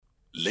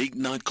Late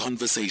Night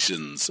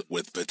Conversations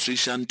with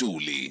Patricia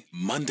Nduli,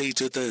 Monday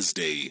to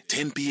Thursday,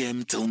 10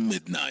 p.m. till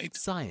midnight.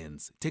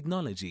 Science,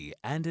 technology,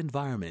 and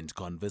environment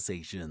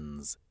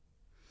conversations.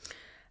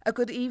 A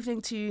good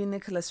evening to you,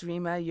 Nicholas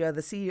Riemer. You're the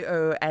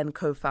CEO and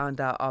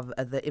co-founder of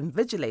the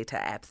Invigilator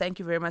app. Thank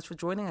you very much for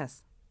joining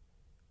us.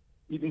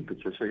 Evening,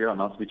 Patricia. Yeah,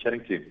 nice to be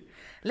chatting to you.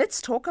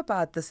 Let's talk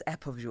about this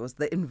app of yours,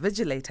 the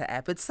Invigilator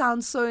app. It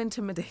sounds so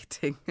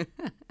intimidating.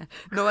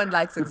 No one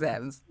likes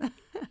exams.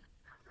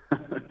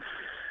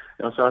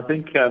 So I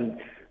think when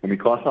we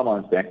cast our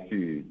minds back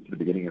to the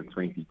beginning of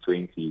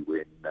 2020,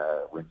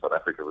 when South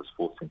Africa was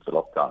forced into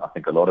lockdown, I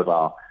think a lot of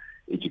our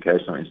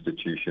educational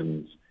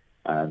institutions,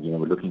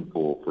 were looking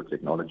for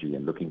technology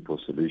and looking for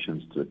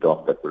solutions to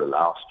adopt that would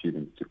allow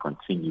students to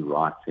continue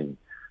writing,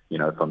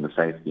 from the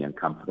safety and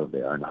comfort of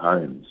their own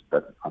homes.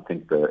 But I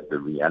think the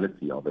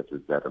reality of it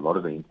is that a lot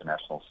of the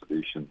international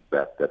solutions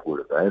that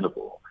were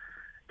available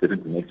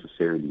didn't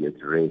necessarily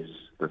address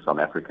the South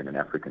African and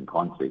African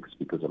context,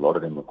 because a lot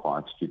of them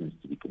required students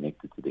to be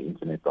connected to the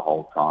internet the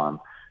whole time,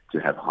 to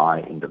have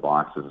high-end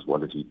devices, as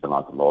well as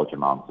utilize large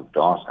amounts of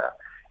data.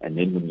 And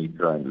then when you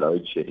throw in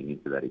load shedding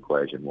into that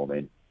equation, well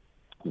then,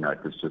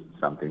 it was just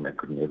something that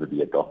could never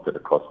be adopted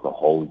across the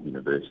whole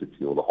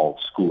university or the whole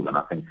school. And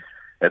I think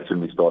that's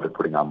when we started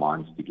putting our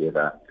minds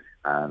together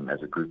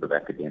as a group of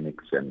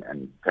academics and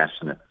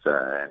passionate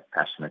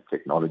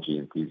technology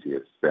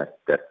enthusiasts that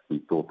we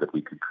thought that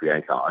we could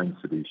create our own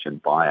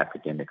solution by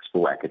academics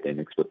for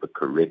academics with the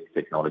correct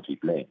technology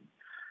blend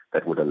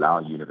that would allow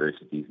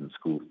universities and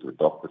schools to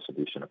adopt the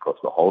solution across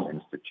the whole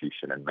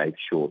institution and make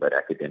sure that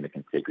academic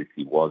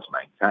integrity was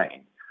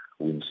maintained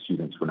when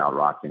students were now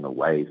writing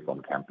away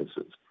from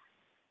campuses.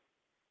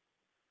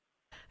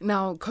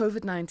 Now,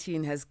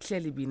 COVID-19 has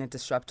clearly been a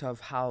disruptor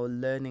of how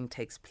learning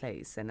takes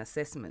place and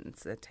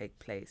assessments take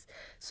place.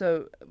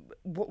 So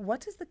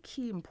what is the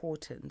key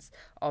importance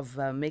of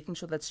making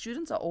sure that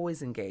students are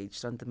always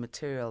engaged on the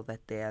material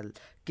that they are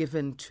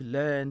given to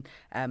learn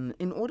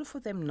in order for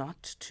them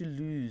not to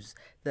lose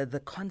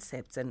the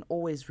concepts and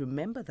always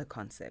remember the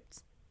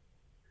concepts?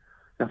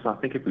 Yeah, so I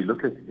think if we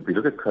look at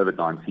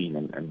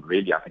COVID-19 and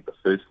really I think the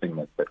first thing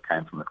that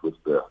came from it was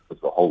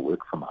the whole work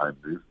from home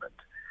movement.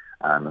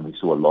 And we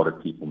saw a lot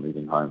of people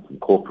moving home from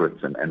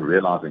corporates and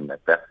realizing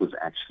that was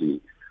actually,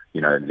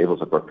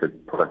 levels of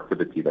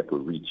productivity that were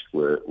reached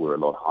were a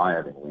lot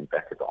higher than when we went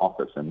back at the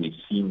office. And we've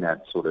seen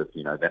that sort of,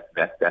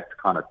 that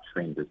kind of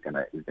trend is going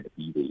to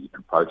be there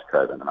even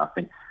post-COVID. And I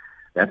think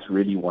that's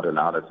really what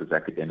allowed us as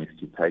academics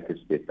to take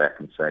a step back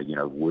and say,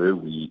 were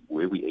we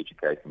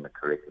educating in the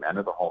correct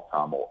manner the whole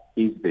time, or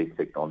is there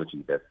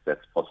technology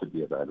that's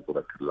possibly available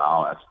that could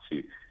allow us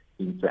to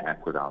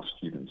interact with our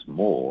students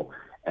more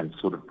and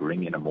sort of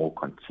bring in a more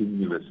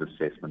continuous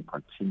assessment,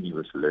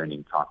 continuous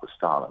learning type of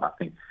style. And I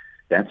think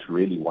that's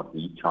really what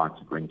we tried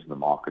to bring to the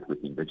market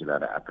with the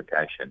Invigilator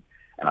application.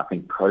 And I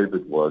think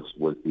COVID was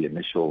the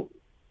initial,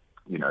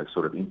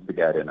 sort of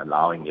instigator in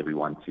allowing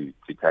everyone to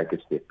take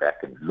a step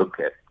back and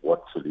look at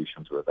what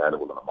solutions were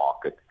available in the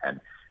market and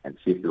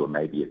see if there were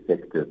maybe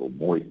effective or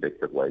more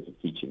effective ways of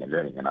teaching and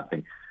learning. And I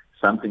think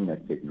something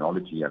that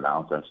technology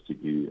allows us to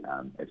do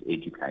as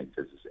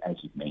educators, as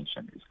you've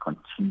mentioned, is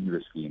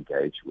continuously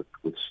engage with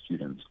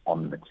students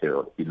on the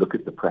material. If you look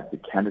at the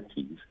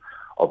practicalities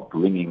of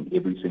bringing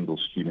every single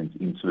student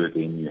into a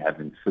venue,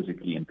 having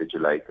physically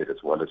invigilated as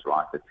well as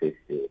write the test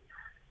there,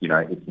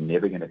 it's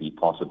never going to be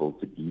possible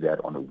to do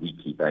that on a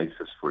weekly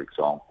basis, for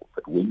example.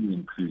 But when you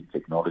include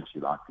technology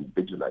like the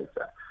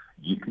Invigilator,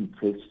 you can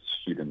test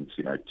students,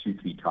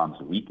 2-3 times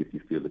a week if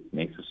you feel it's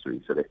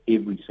necessary, so that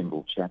every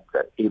single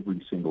chapter,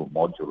 every single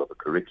module of a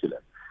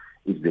curriculum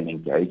is then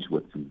engaged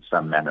with in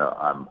some manner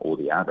or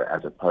the other,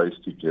 as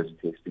opposed to just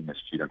testing a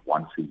student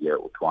once a year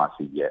or twice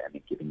a year and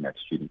then giving that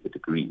student a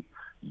degree.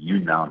 You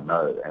now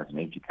know as an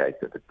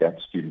educator that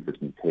student has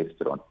been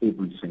tested on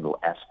every single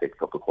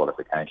aspect of the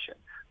qualification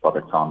by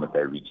the time that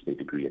they reach their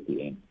degree at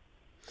the end.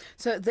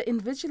 So the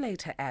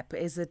Invigilator app,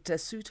 is it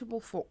suitable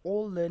for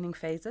all learning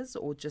phases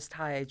or just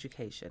higher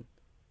education?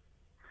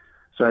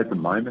 So at the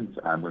moment,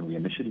 when we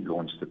initially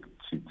launched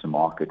it to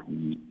market,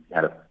 we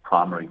had a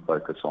primary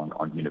focus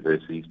on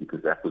universities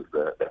because that was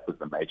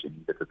the major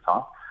need at the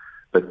time.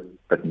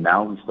 But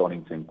now we're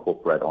starting to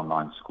incorporate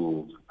online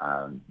schools,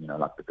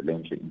 like the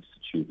Valencia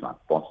Institute, like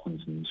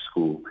Boston's new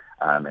school,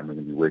 and we're going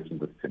to be working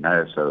with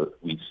Teneo. So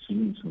we've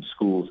seen some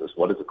schools, as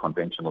well as the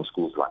conventional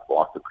schools like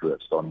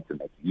Waterkloof, starting to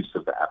make use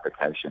of the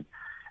application.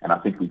 And I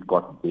think we've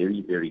got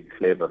very, very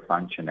clever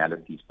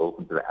functionalities built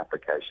into the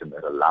application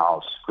that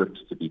allows scripts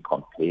to be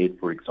compared,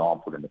 for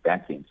example, in the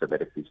back end, so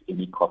that if there's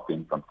any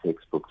copying from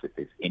textbooks, if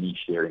there's any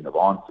sharing of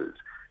answers,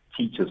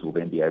 teachers will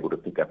then be able to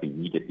pick up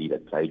immediately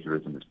that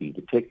plagiarism is being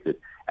detected,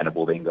 and it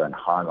will then go and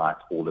highlight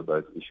all of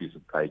those issues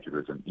of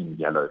plagiarism in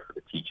yellow for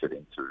the teacher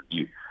then to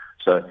review.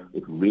 So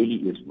it really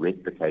is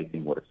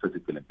replicating what a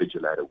physical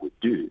invigilator would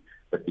do,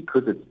 but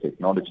because it's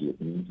technology, it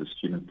means the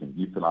students can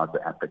utilize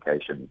the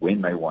application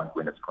when they want,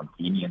 when it's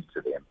convenient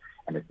to them,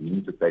 and it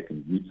means that they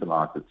can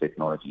utilize the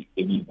technology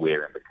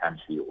anywhere in the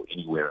country or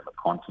anywhere in the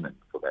continent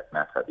for that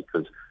matter,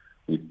 because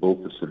We've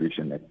built a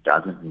solution that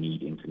doesn't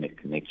need internet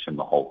connection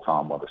the whole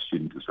time while the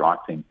student is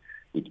writing.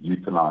 It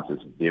utilizes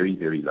very,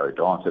 very low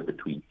data,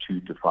 between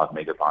 2 to 5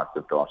 megabytes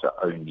of data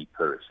only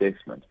per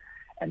assessment.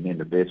 And then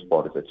the best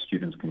part is that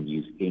students can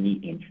use any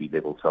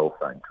entry-level cell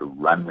phone to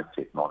run the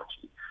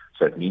technology.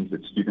 So it means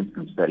that students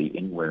can study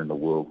anywhere in the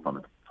world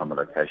from a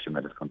location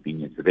that is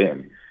convenient to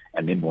them,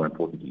 and then more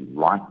importantly,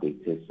 write their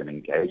tests and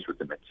engage with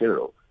the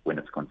material when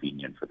it's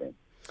convenient for them.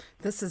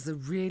 This is a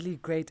really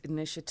great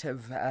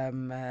initiative,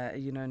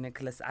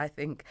 Nicholas. I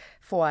think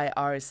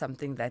 4IR is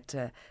something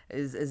that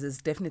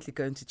is definitely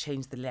going to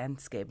change the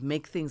landscape,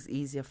 make things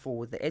easier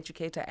for the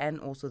educator and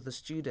also the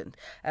student.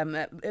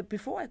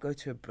 Before I go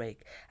to a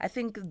break, I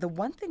think the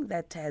one thing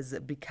that has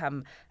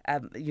become,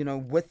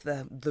 with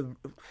the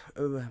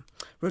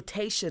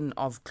rotation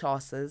of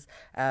classes,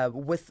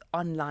 with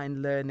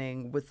online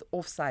learning, with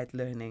off-site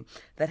learning,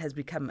 that has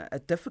become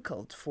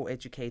difficult for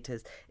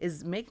educators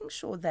is making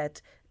sure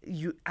that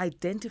you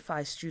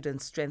identify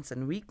students' strengths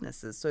and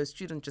weaknesses. So a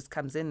student just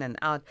comes in and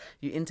out,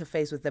 you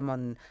interface with them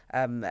on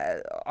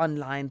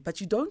online, but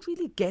you don't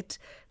really get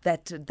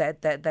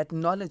that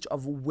knowledge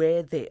of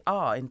where they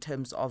are in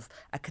terms of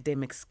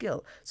academic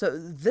skill. So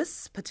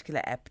this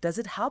particular app, does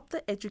it help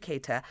the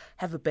educator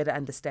have a better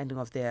understanding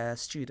of their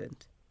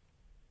student?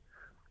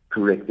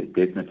 Correct, it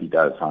definitely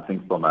does. I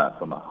think from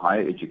a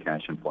higher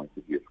education point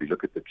of view, if we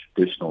look at the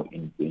traditional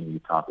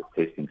in-venue type of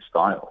testing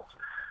styles,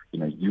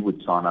 you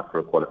would sign up for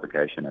a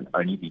qualification and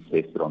only be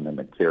tested on the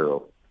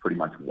material pretty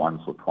much once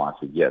or twice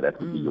a year.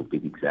 That would be your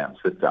big exam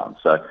sit down.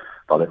 So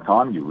by the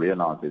time you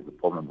realize there's a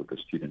problem with the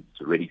student, it's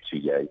already too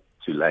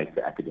late.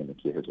 The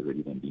academic year has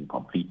already then been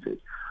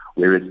completed.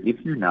 Whereas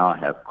if you now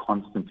have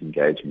constant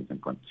engagement and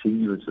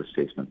continuous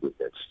assessment with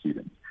that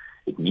student,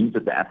 it means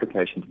that the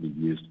application can be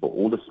used for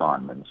all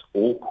assignments,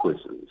 all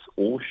quizzes,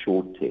 all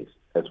short tests,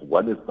 as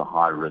well as the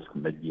high-risk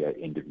mid-year,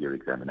 end-of-year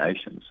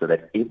examinations, so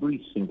that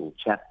every single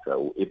chapter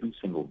or every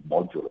single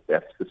module of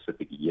that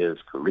specific year's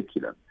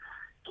curriculum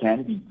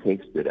can be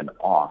tested and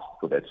asked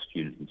for that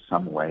student in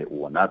some way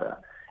or another.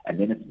 And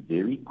then it's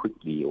very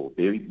quickly or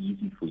very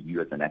easy for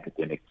you as an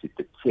academic to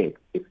detect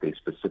if there's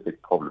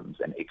specific problems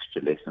and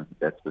extra lessons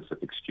that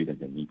specific student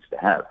then needs to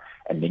have.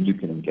 And then you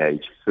can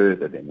engage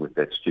further then with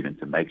that student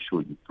to make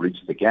sure you bridge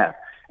the gap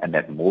and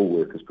that more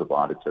work is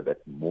provided so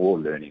that more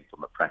learning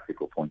from a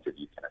practical point of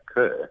view can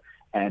occur.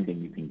 And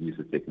then you can use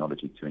the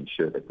technology to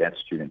ensure that that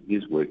student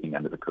is working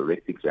under the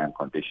correct exam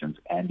conditions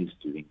and is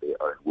doing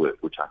their own work,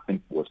 which I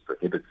think was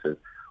prohibitive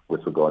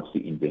with regards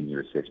to in-venue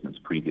assessments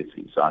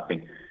previously. So I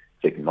think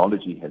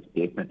technology has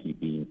definitely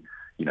been,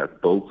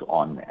 built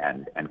on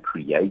and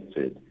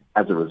created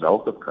as a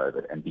result of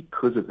COVID. And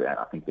because of that,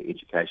 I think the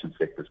education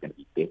sector is going to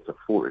be better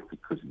for it,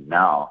 because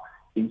now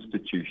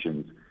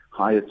institutions,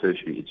 higher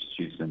tertiary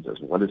institutions, as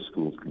well as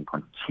schools, can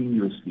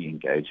continuously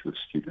engage with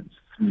students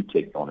through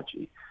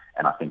technology.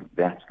 And I think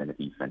that's going to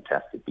be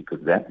fantastic,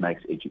 because that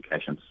makes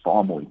education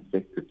far more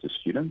effective to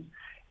students.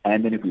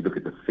 And then if we look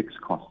at the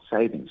fixed cost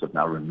savings of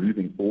now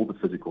removing all the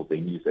physical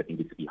venues that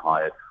needed to be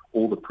hired,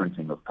 all the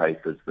printing of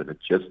papers, the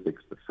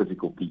logistics, the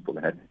physical people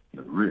that had in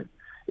the room,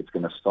 it's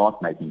going to start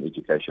making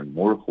education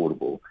more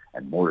affordable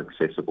and more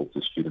accessible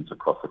to students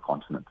across the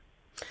continent.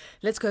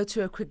 Let's go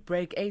to a quick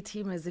break.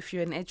 A-teamers, if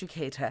you're an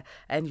educator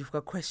and you've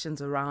got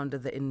questions around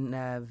the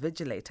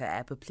Invigilator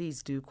app,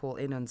 please do call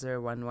in on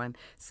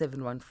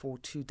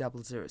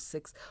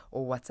 011-714-2006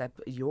 or WhatsApp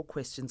your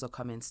questions or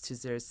comments to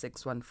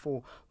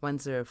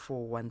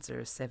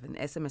 0614-104-107.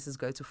 SMSs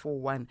go to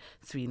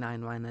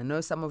 41391. I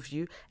know some of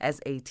you as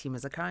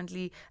A-teamers are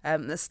currently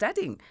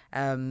studying,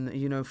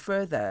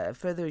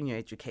 further in your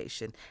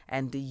education,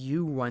 and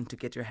you want to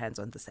get your hands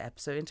on this app,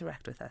 so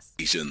interact with us.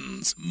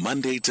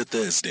 Monday to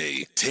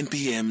Thursday, 10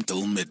 p.m.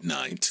 till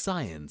midnight.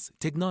 Science,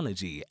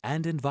 technology,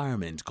 and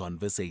environment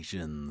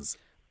conversations.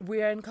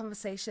 We are in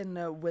conversation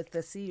with the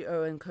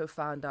CEO and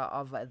co-founder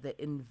of the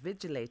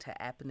Invigilator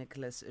app,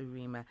 Nicholas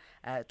Riemer,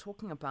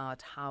 talking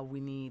about how we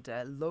need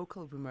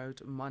local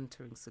remote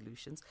monitoring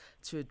solutions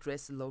to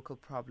address local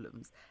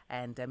problems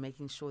and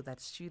making sure that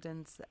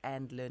students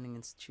and learning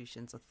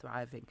institutions are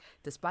thriving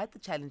despite the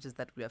challenges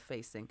that we are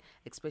facing,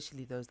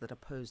 especially those that are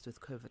posed with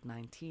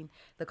COVID-19.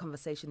 The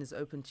conversation is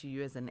open to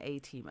you as an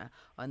A-teamer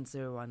on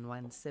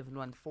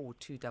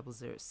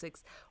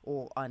 011-714-2006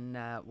 or on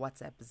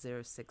WhatsApp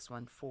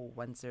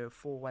 0614-104-107.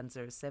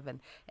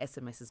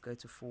 SMSs go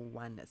to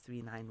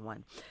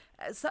 41391.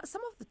 Some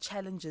of the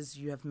challenges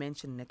you have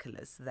mentioned,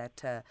 Nicholas,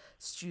 that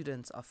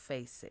students are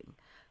facing,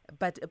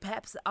 but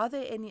perhaps are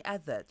there any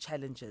other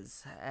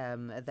challenges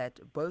that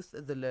both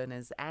the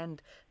learners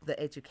and the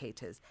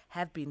educators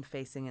have been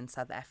facing in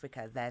South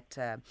Africa that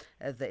the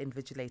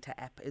Invigilator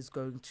app is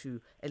going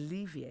to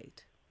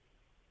alleviate?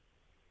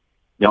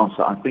 Yeah,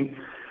 so I think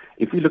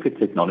if we look at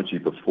technology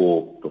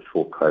before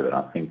COVID,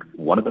 I think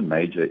one of the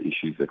major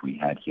issues that we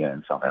had here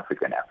in South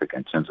Africa and Africa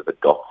in terms of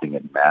adopting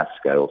a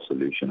mass-scale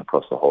solution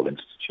across the whole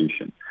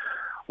institution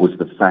was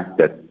the fact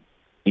that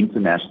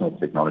international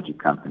technology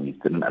companies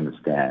didn't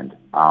understand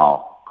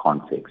our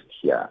context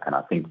here. And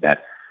I think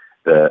that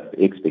the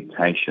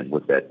expectation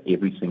was that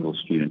every single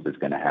student is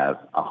going to have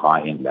a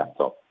high-end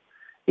laptop.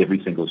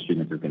 Every single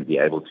student is going to be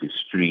able to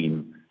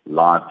stream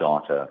live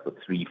data for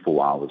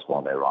 3-4 hours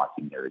while they're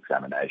writing their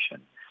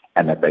examination,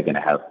 and that they're going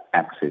to have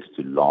access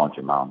to large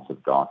amounts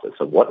of data.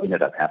 So what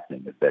ended up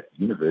happening is that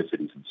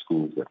universities and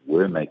schools that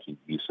were making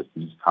use of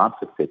these types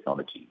of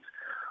technologies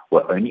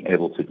were only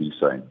able to do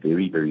so in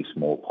very, very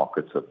small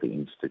pockets of the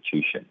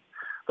institution.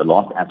 The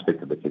last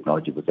aspect of the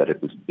technology was that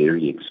it was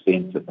very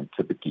expensive and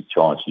typically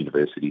charged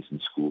universities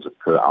and schools a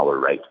per-hour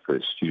rate per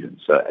student.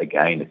 So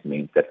again, it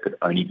means that could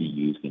only be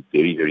used in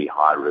very, very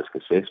high-risk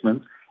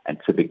assessments and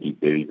typically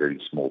very,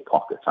 very small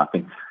pockets. I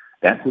think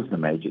that was the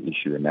major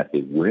issue, in that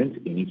there weren't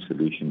any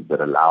solutions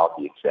that allowed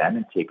the exam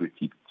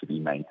integrity to be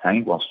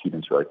maintained while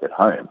students wrote at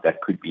home.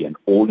 That could be an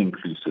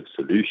all-inclusive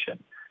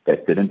solution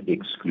that didn't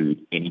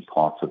exclude any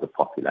parts of the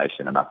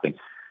population. And I think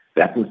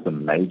that was the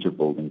major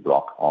building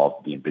block of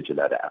the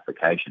Invigilator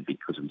application,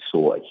 because we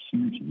saw a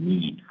huge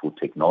need for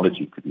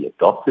technology to be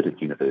adopted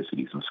at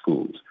universities and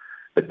schools,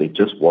 but there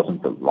just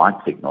wasn't the right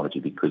technology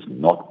because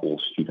not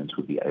all students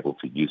would be able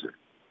to use it.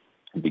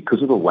 And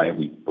because of the way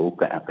we built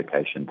the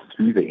application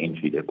through the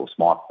entry-level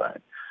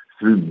smartphone,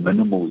 through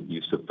minimal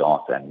use of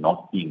data and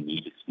not being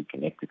needed to be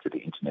connected to the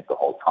internet the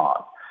whole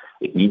time,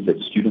 it means that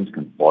students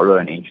can borrow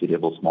an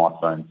entry-level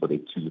smartphone for their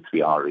 2 or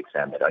 3 hour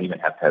exam. They don't even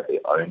have to have their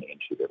own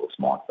entry-level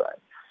smartphone.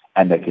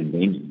 And they can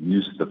then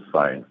use the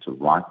phone to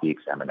write the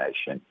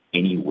examination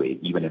anywhere,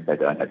 even if they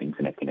don't have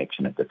internet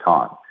connection at the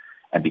time.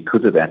 And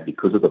because of that,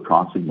 because of the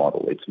pricing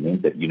model, it's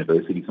meant that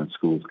universities and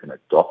schools can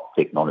adopt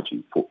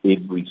technology for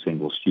every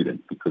single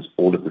student, because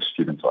all of the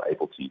students are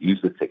able to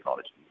use the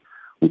technology,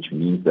 which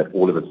means that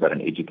all of a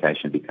sudden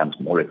education becomes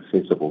more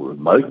accessible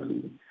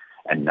remotely.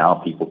 And now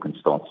people can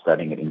start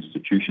studying at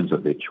institutions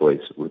of their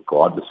choice,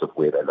 regardless of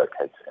where they're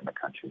located in the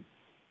country.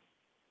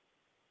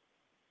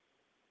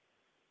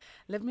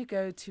 Let me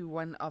go to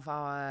one of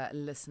our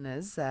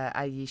listeners.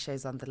 Aisha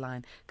is on the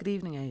line. Good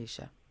evening,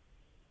 Aisha.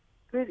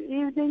 Good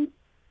evening,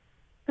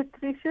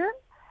 Patricia,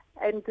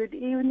 and good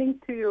evening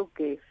to your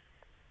guest.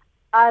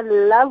 I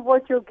love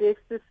what your guest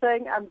is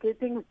saying. I'm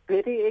getting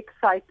very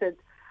excited.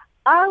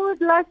 I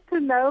would like to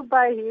know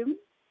by him,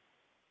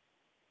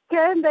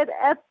 can that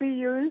app be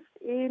used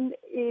in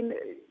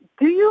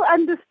do you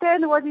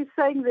understand what he's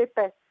saying there,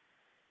 Pat?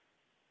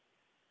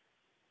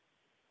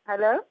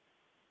 Hello?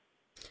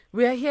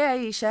 We are here,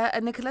 Aisha.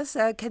 Nicholas,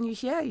 can you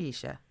hear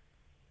Aisha?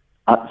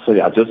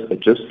 Sorry, I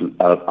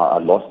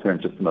lost her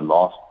just in the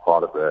last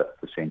part of the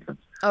sentence.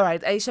 All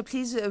right, Aisha,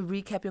 please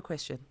recap your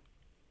question.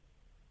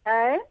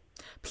 Eh?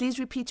 Please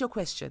repeat your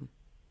question.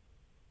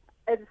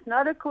 It's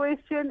not a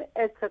question,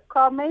 it's a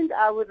comment.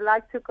 I would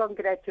like to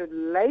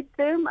congratulate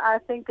them. I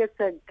think it's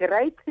a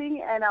great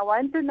thing, and I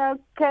want to know,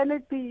 can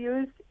it be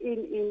used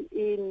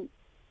in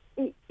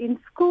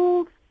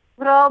schools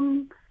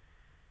from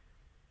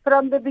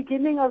the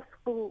beginning of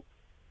school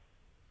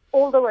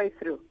all the way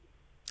through?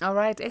 All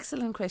right,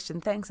 excellent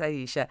question. Thanks,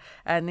 Aisha.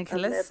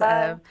 Nicholas,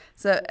 Okay,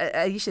 so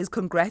Aisha is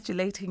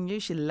congratulating you.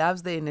 She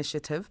loves the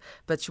initiative,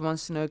 but she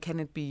wants to know, can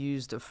it be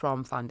used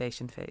from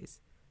foundation phase?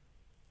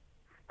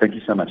 Thank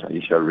you so much,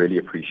 Aisha. I really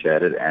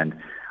appreciate it. And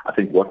I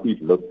think what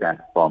we've looked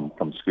at from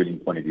schooling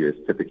point of view is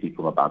typically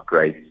from about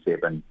grade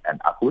 7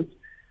 and upwards.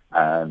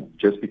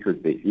 Just because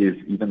there is,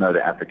 even though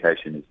the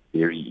application is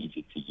very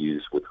easy to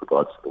use with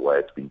regards to the way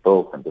it's been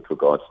built and with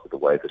regards to the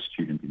way the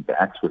student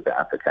interacts with the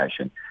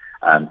application,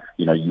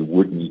 you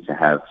would need to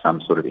have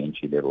some sort of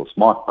entry-level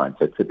smartphone.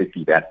 So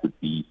typically that would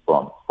be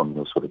from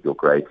your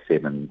grade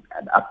 7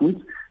 and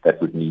upwards. That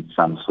would need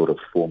some sort of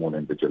formal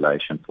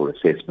invigilation for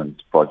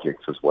assessments,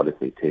 projects, as well as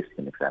their tests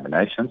and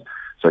examinations.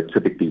 So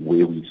typically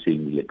where we've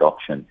seen the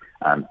adoption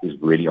is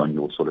really on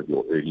your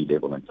early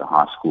level into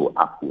high school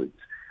upwards.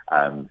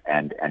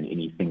 And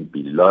anything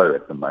below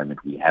at the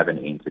moment we haven't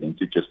entered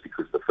into, just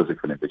because the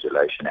physical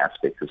invigilation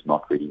aspect is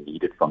not really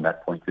needed from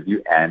that point of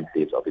view, and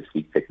there's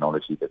obviously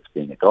technology that's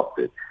being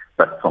adopted.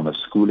 But from a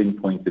schooling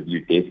point of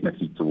view,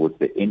 definitely towards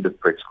the end of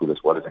prep school as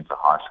well as into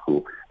high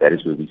school, that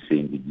is where we're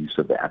seeing the use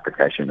of the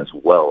application, as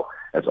well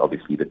as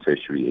obviously the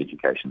tertiary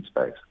education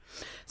space.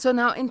 So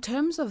now, in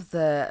terms of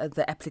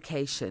the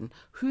application,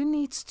 who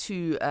needs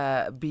to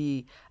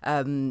be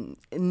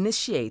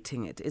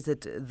initiating it? Is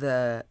it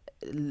the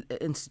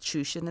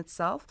institution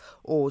itself,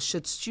 or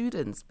should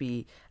students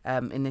be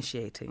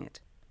initiating it?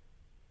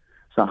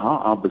 So how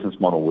our business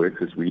model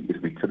works is we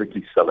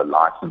typically sell a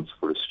license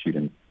for a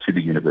student to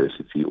the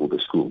university or the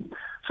school.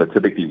 So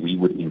typically we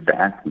would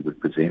interact, we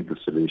would present the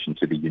solution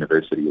to the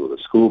university or the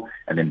school,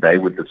 and then they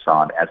would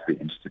decide as the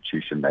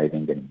institution they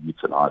then going to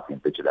utilize the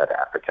Invigilator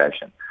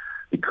application.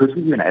 Because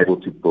we've been able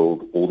to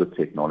build all the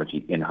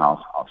technology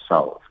in-house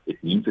ourselves,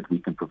 it means that we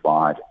can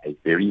provide a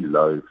very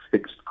low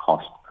fixed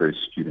cost per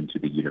student to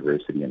the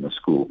university and the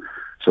school.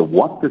 So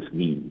what this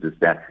means is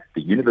that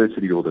the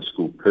university or the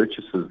school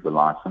purchases the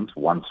license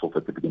once off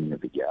at the beginning of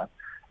the year.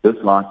 This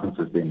license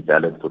is then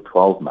valid for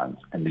 12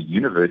 months, and the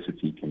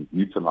university can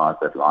utilize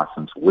that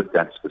license with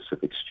that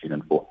specific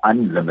student for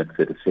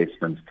unlimited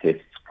assessments,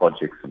 tests,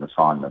 projects, and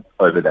assignments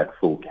over that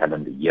full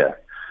calendar year.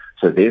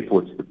 So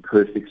therefore, it's the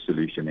perfect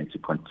solution then to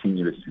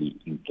continuously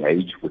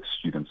engage with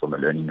students on the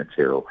learning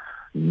material,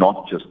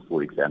 not just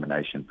for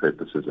examination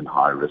purposes and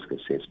high-risk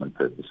assessment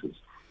purposes.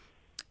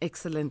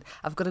 Excellent.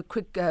 I've got a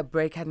quick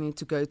break I need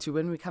to go to.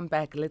 When we come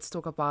back, let's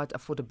talk about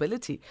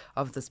affordability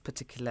of this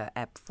particular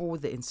app for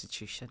the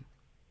institution.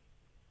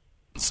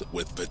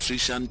 With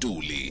Patricia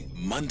Nduli,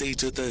 Monday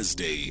to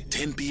Thursday,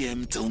 10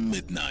 p.m. till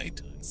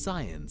midnight.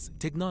 Science,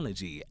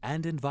 technology,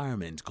 and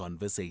environment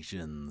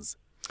conversations.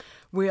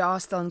 We are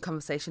still in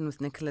conversation with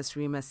Nicholas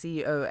Riemer,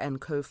 CEO and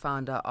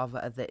co-founder of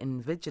the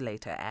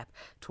Invigilator app,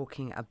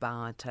 talking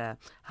about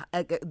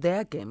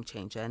their game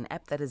changer, an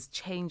app that has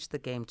changed the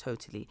game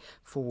totally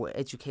for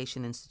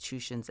education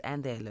institutions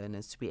and their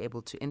learners to be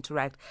able to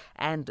interact,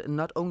 and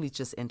not only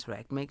just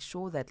interact, make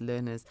sure that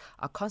learners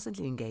are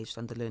constantly engaged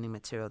on the learning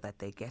material that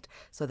they get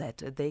so that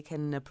they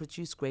can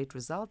produce great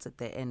results at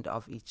the end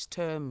of each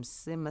term,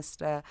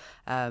 semester,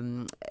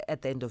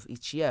 at the end of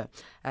each year,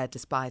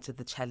 despite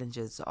the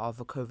challenges of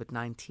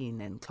COVID-19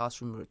 and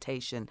classroom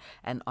rotation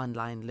and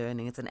online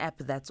learning. It's an app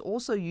that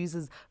also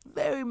uses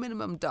very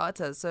minimum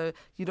data, so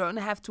you don't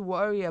have to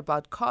worry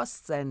about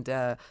costs and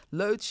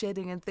load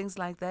shedding and things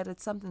like that.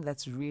 It's something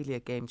that's really a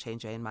game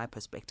changer in my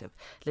perspective.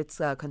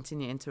 Let's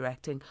continue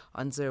interacting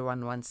on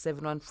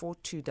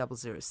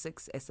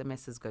 011-714-2006.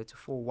 SMSs go to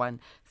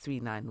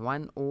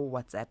 41391 or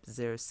WhatsApp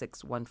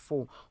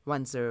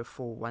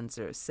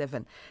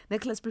 0614-104-107.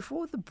 Nicholas,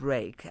 before the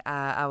break,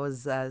 I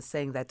was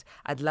saying that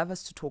I'd love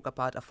us to talk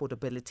about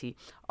affordability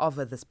of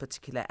this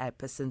particular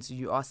app, since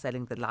you are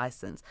selling the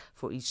license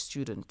for each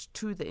student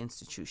to the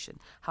institution.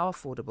 How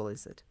affordable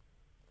is it?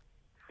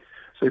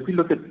 So if we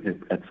look at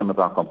some of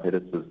our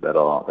competitors that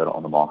are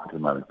on the market at the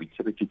moment, we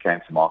typically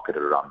came to market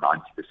at around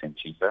 90%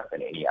 cheaper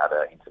than any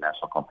other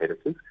international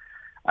competitors.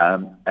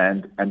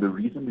 And the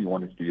reason we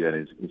wanted to do that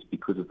is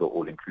because of the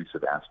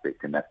all-inclusive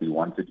aspect, and that we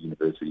wanted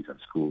universities and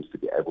schools to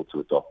be able to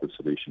adopt the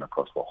solution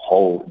across the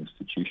whole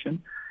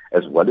institution,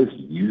 as well as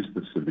use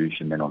the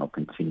solution then on a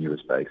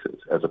continuous basis,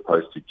 as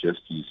opposed to just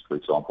use, for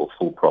example,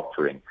 full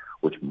proctoring,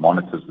 which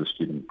monitors the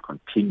student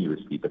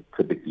continuously, but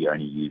typically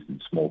only used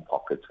in small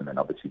pockets, and then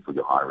obviously for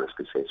your high-risk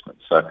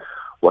assessments. So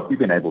what we've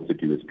been able to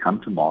do is come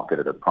to market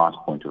at a price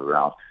point of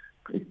around,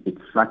 it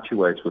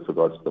fluctuates with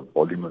regards to the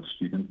volume of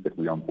students that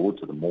we onboard.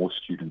 So the more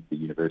students the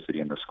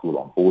university and the school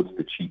onboards,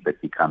 the cheaper it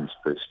becomes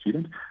per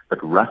student.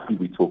 But roughly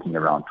we're talking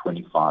around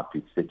 25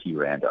 to 30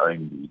 Rand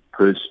only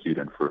per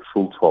student for a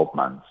full 12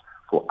 months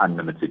for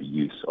unlimited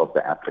use of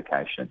the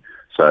application.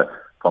 So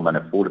from an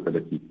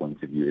affordability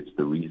point of view, it's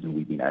the reason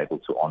we've been able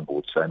to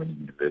onboard so many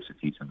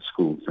universities and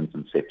schools since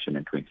inception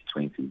in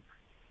 2020.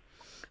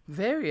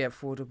 Very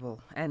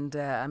affordable, and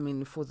I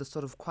mean, for the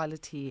sort of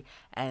quality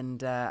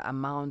and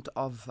amount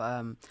of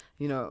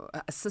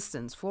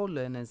assistance for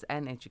learners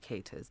and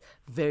educators,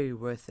 very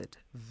worth it,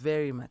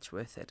 very much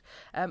worth it.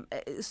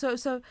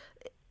 So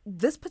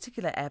this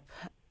particular app,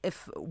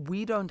 if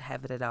we don't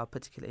have it at our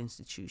particular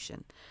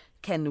institution,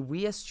 can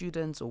we as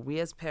students or we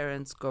as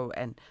parents go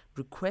and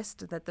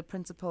request that the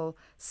principal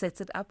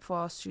sets it up for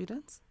our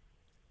students?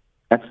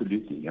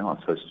 Absolutely, yeah.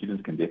 So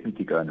students can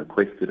definitely go and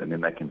request it, and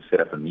then they can set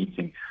up a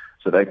meeting.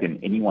 So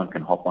anyone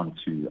can hop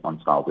onto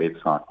our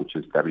website, which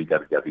is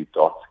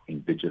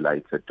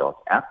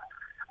www.invigilator.app.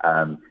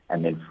 And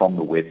then from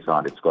the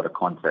website, it's got a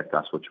contact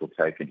us, which will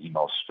take an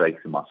email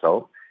straight to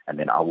myself, and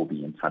then I will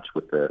be in touch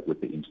with the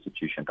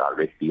institution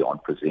directly on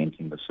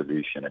presenting the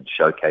solution and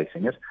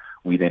showcasing it.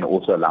 We then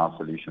also allow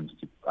institutions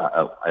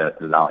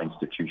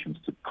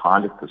to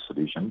pilot the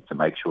solution to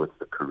make sure it's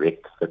the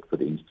correct fit for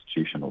the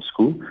institution or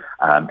school,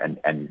 and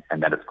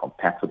that it's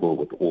compatible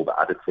with all the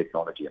other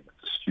technology, and that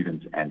the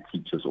students and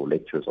teachers or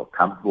lecturers are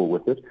comfortable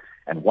with it.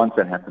 And once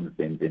that happens,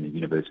 then the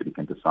university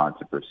can decide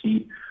to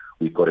proceed.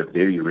 We've got a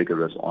very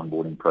rigorous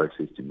onboarding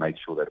process to make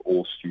sure that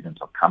all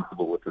students are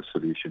comfortable with the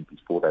solution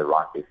before they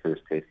write their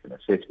first test and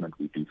assessment.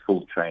 We do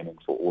full training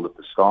for all of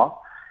the staff.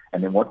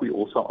 And then what we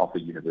also offer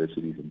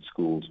universities and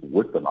schools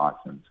with the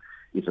license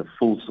is a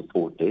full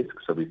support desk.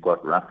 So we've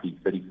got roughly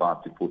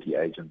 35 to 40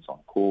 agents on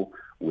call,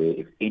 where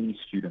if any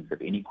students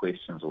have any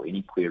questions or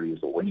any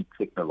queries or any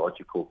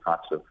technological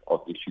types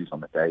of issues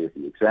on the day of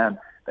the exam,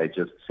 they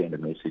just send a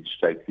message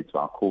straight to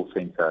our call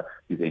center.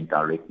 We then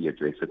directly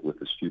address it with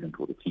the student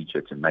or the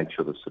teacher to make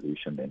sure the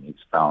solution then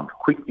is found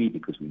quickly,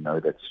 because we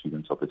know that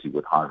students obviously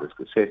with high-risk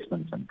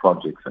assessments and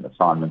projects and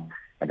assignments,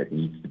 and it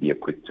needs to be a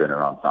quick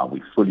turnaround time.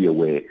 We're fully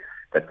aware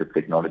that the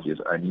technology is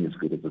only as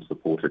good as the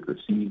support it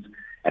receives.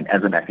 And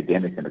as an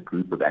academic and a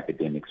group of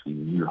academics, we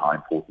knew how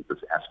important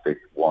this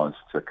aspect was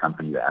to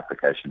accompany the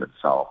application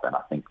itself. And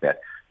I think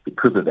that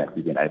because of that,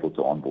 we've been able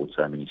to onboard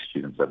so many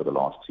students over the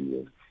last 2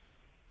 years.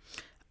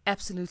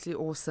 Absolutely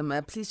awesome.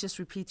 Please just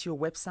repeat your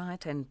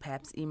website and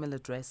perhaps email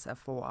address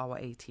for our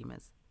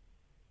A-teamers.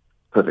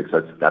 Perfect. So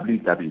it's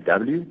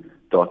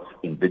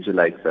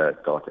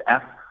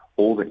www.invigilator.app.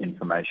 All the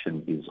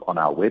information is on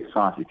our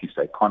website. If you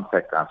say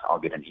contact us, I'll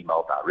get an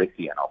email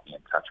directly and I'll be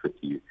in touch with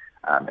you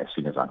as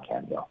soon as I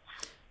can. Yeah.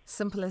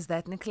 Simple as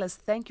that. Nicholas,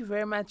 thank you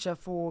very much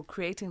for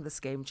creating this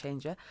game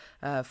changer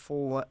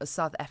for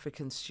South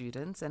African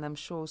students. And I'm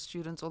sure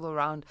students all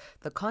around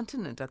the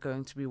continent are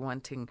going to be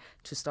wanting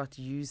to start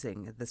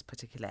using this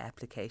particular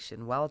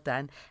application. Well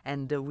done.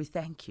 And we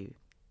thank you.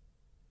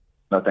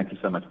 No, thank you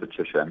so much,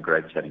 Patricia, and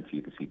great chatting to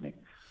you this evening.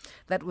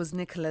 That was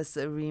Nicholas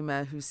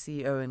Riemer, who's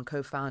CEO and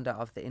co-founder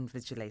of the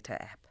Invigilator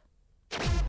app.